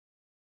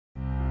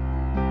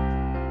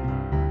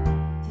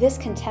This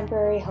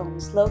contemporary home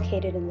is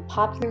located in the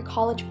popular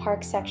College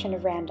Park section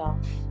of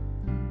Randolph.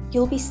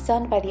 You'll be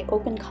stunned by the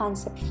open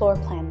concept floor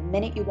plan the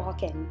minute you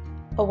walk in.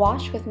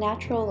 Awash with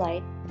natural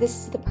light, this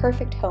is the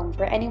perfect home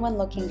for anyone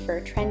looking for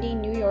a trendy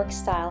New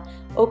York-style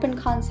open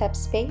concept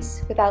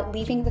space without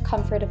leaving the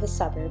comfort of the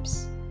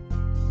suburbs.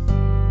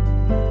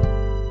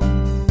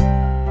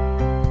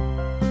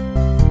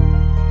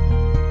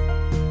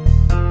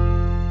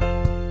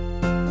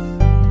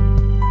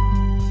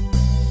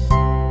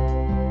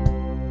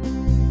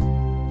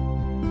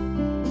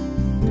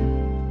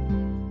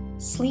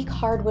 Sleek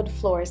hardwood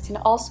floors can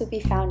also be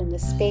found in the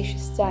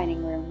spacious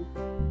dining room.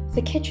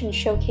 The kitchen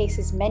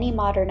showcases many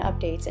modern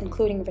updates,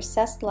 including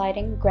recessed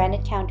lighting,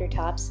 granite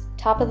countertops,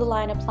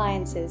 top-of-the-line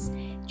appliances,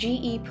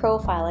 GE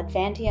profile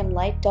Advantium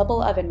light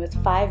double oven with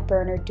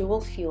 5-burner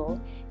dual fuel,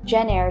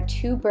 GenAir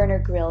 2-burner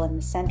grill in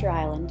the center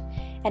island,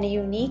 and a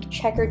unique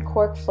checkered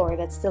cork floor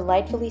that's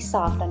delightfully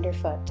soft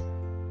underfoot.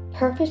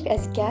 Perfect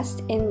as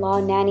guest, in-law,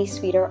 nanny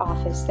suite, or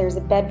office, there's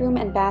a bedroom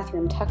and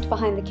bathroom tucked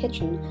behind the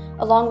kitchen,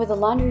 along with a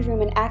laundry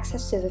room and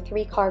access to the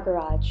 3-car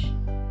garage.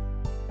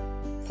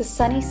 The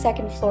sunny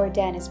second-floor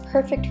den is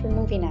perfect for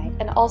movie night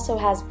and also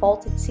has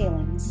vaulted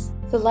ceilings.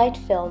 The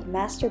light-filled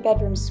master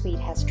bedroom suite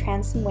has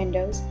transom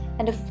windows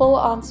and a full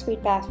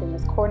ensuite bathroom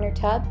with corner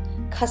tub,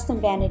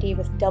 custom vanity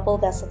with double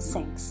vessel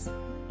sinks.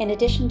 In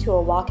addition to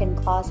a walk-in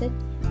closet,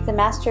 the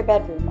master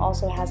bedroom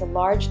also has a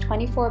large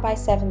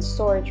 24x7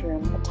 storage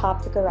room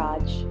atop the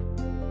garage.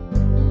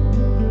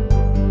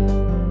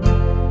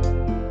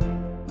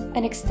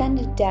 An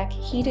extended deck,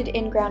 heated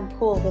in-ground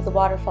pool with a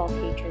waterfall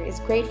feature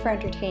is great for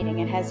entertaining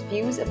and has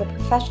views of a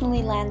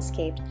professionally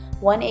landscaped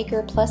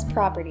 1-acre plus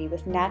property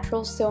with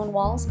natural stone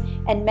walls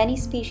and many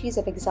species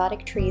of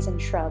exotic trees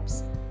and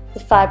shrubs. The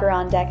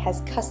Fiberon deck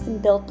has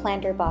custom-built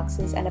planter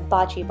boxes and a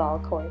bocce ball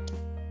court.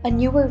 A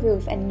newer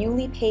roof and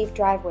newly paved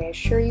driveway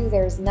assure you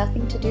there is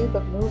nothing to do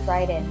but move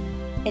right in.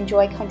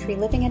 Enjoy country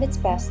living at its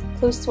best,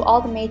 close to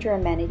all the major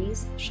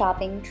amenities,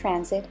 shopping,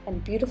 transit,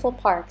 and beautiful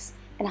parks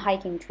and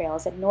hiking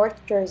trails at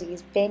North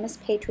Jersey's famous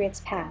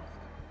Patriots Path.